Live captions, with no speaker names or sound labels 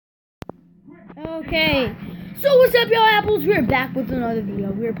Okay, so what's up, y'all apples? We're back with another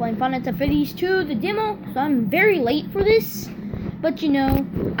video. We're playing FNAF 2, the demo, so I'm very late for this. But you know,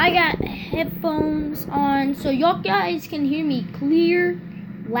 I got headphones on, so y'all guys can hear me clear,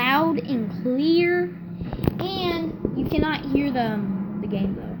 loud and clear. And you cannot hear the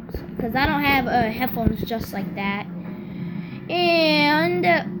game though, because I don't have headphones just like that. And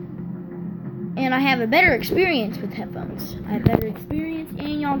I have a better experience with headphones. I have better experience,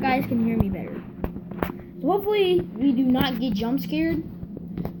 and y'all guys can hear me better. So hopefully we do not get jump scared,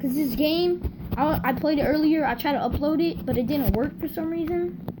 because this game, I played it earlier. I tried to upload it, but it didn't work for some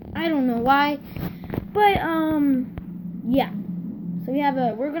reason. I don't know why, but yeah. So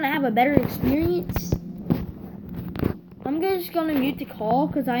we're gonna have a better experience. I'm just gonna mute the call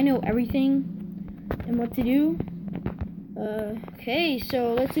because I know everything and what to do. Okay,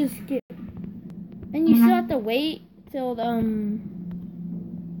 so let's just skip. And you still have to wait till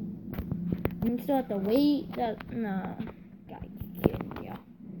you still have to wait. No, gotta be kidding, yeah.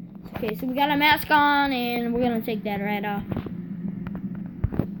 Okay, so we got a mask on, and we're gonna take that right off.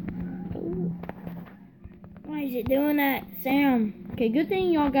 Ooh. Why is it doing that, Sam? Okay, good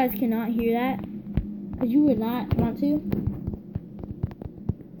thing y'all guys cannot hear that, cause you would not want to.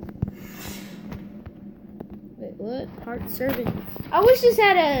 Wait, what? Heart service. I wish this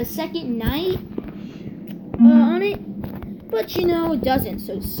had a second night on it, but you know it doesn't,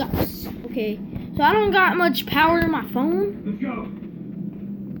 so it sucks. Okay, so I don't got much power in my phone. Let's go.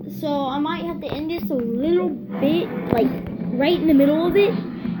 So I might have to end this a little bit, like right in the middle of it.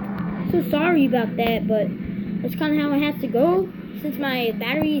 So sorry about that, but that's kind of how it has to go since my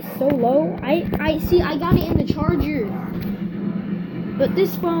battery is so low. I got it in the charger, but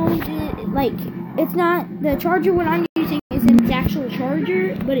this phone, it's not the charger. What I'm using is its actual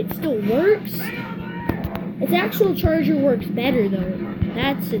charger, but it still works. Its actual charger works better though.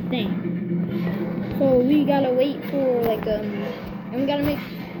 That's the thing. So we gotta wait for and we gotta make.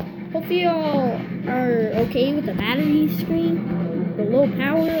 Hopefully y'all are okay with the battery screen, the low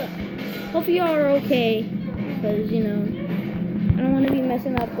power. Hopefully y'all are okay, because you know I don't want to be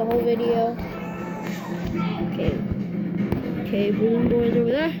messing up the whole video. Okay, balloon boy's over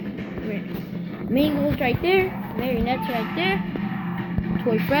there. Mango's right there. Marionette's right there.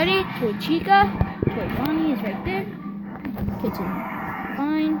 Toy Freddy, Toy Chica, Toy Bonnie is right there. Kitchen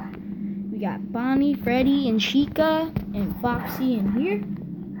fine. We got Bonnie, Freddy, and Chica, and Foxy in here.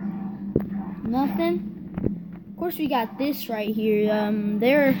 Nothing. Of course, we got this right here.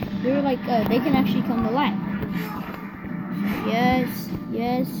 They're like they can actually come to life.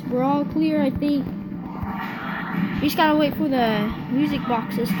 Yes, we're all clear, I think. We just gotta wait for the music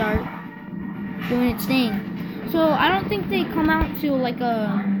box to start doing its thing. So I don't think they come out till like 2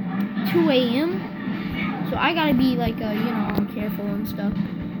 a.m. So I gotta be like careful and stuff.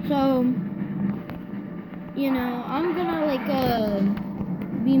 So you know I'm gonna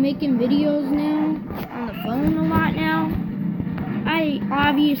be making videos now on the phone a lot now. I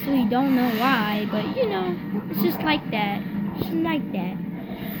obviously don't know why, but you know it's just like that. It's just like that.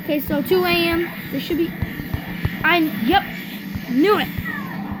 Okay, so 2 a.m. There should be. Yep, knew it.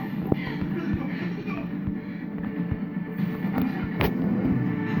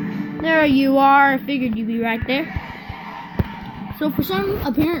 There you are. I figured you'd be right there. So for some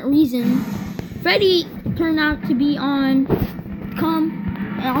apparent reason, Freddy turned out to be on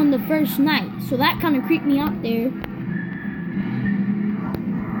the first night. So that kind of creeped me out there.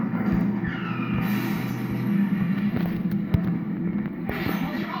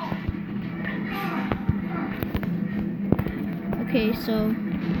 Okay, so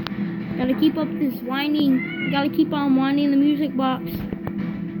gotta keep up this whining. Gotta keep on whining the music box.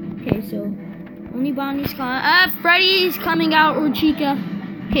 Okay, so only Bonnie's coming. Freddy's coming out, or Chica.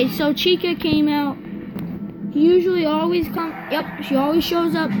 Okay, so Chica came out. She usually always comes. Yep, she always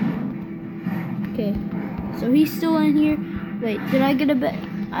shows up. Okay, so he's still in here. Wait, did I get a bit?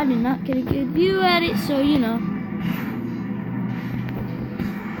 I did not get a good view at it, so you know.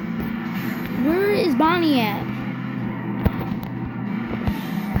 Where is Bonnie at?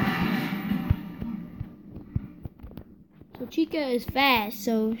 So Chica is fast,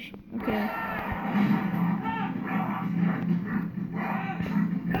 so okay.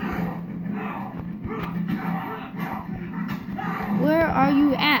 Where are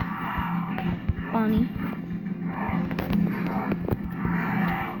you at, Bonnie?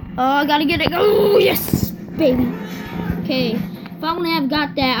 Oh, I gotta get it. Oh, yes, baby. Okay, if I wouldn't have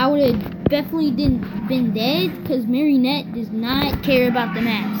got that, I would have definitely been dead, because Marionette does not care about the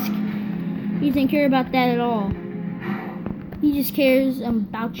mask. He doesn't care about that at all. He just cares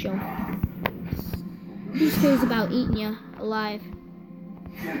about you. He just cares about eating you alive.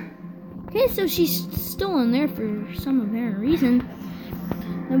 Okay, so she's still in there for some apparent reason.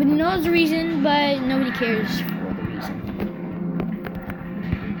 Nobody knows the reason, but nobody cares for the reason.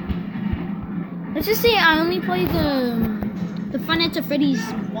 Let's just say I only played the Five Nights at Freddy's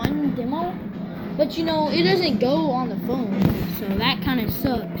 1 demo, but you know, it doesn't go on the phone, so that kind of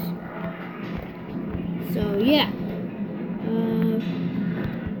sucks. So yeah,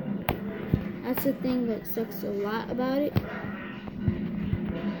 that's the thing that sucks a lot about it.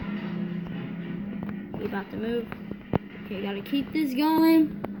 We about to move. Okay, gotta keep this going.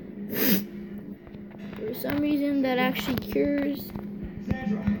 For some reason, that actually cures.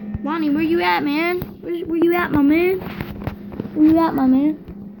 Bonnie, where you at, man? Where you at, my man? Where you at, my man?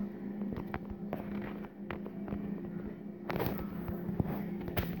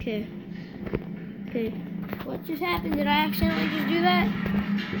 Okay. Okay. What just happened? Did I accidentally just do that?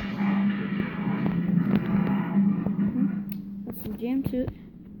 That's some jam to it.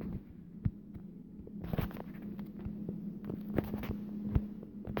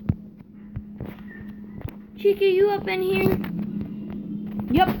 Chica, you up in here?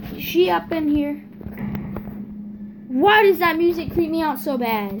 Yup, she up in here. Why does that music creep me out so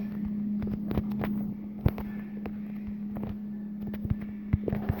bad?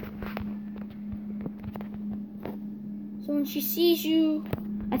 So when she sees you,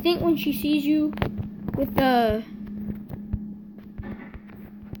 I think when she sees you with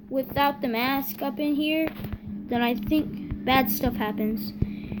without the mask up in here, then I think bad stuff happens.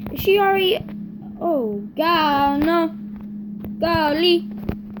 Is she already? Oh God, no, golly!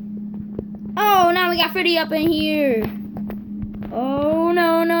 Oh, now we got Freddy up in here. Oh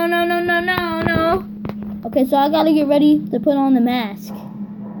no, no, no, no, no, no, no! Okay, so I gotta get ready to put on the mask.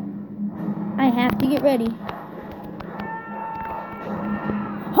 I have to get ready.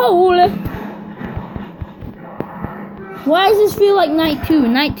 Holy! Why does this feel like night 2?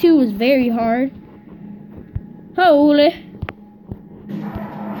 Night 2 was very hard. Holy!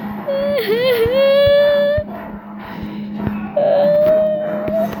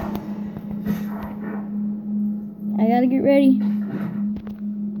 I gotta get ready.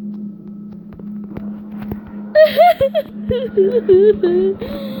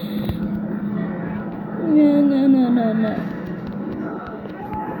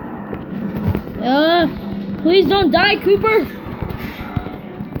 No. Please don't die, Cooper.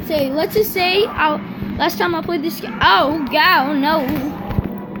 Let's just say, last time I played this game. Oh God, no.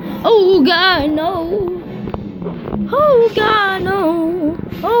 Oh God, no. Oh God, no.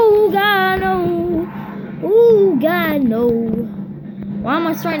 Oh God, no. Oh God, no. Why am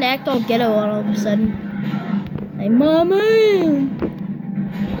I starting to act all ghetto all of a sudden? Hey, mama.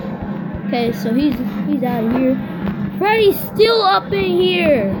 Okay, so he's out of here. Freddy's still up in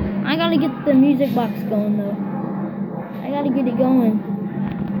here. I gotta get the music box going though. I gotta get it going.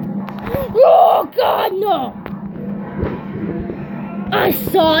 Oh God, no! I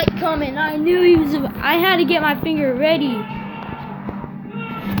saw it coming. I knew he was. I had to get my finger ready.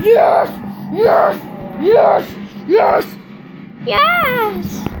 Yes! Yes! Yes! Yes!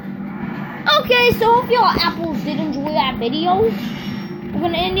 Yes! Okay, so hope y'all apples did enjoy that video. We're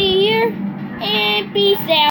gonna end it here and peace out.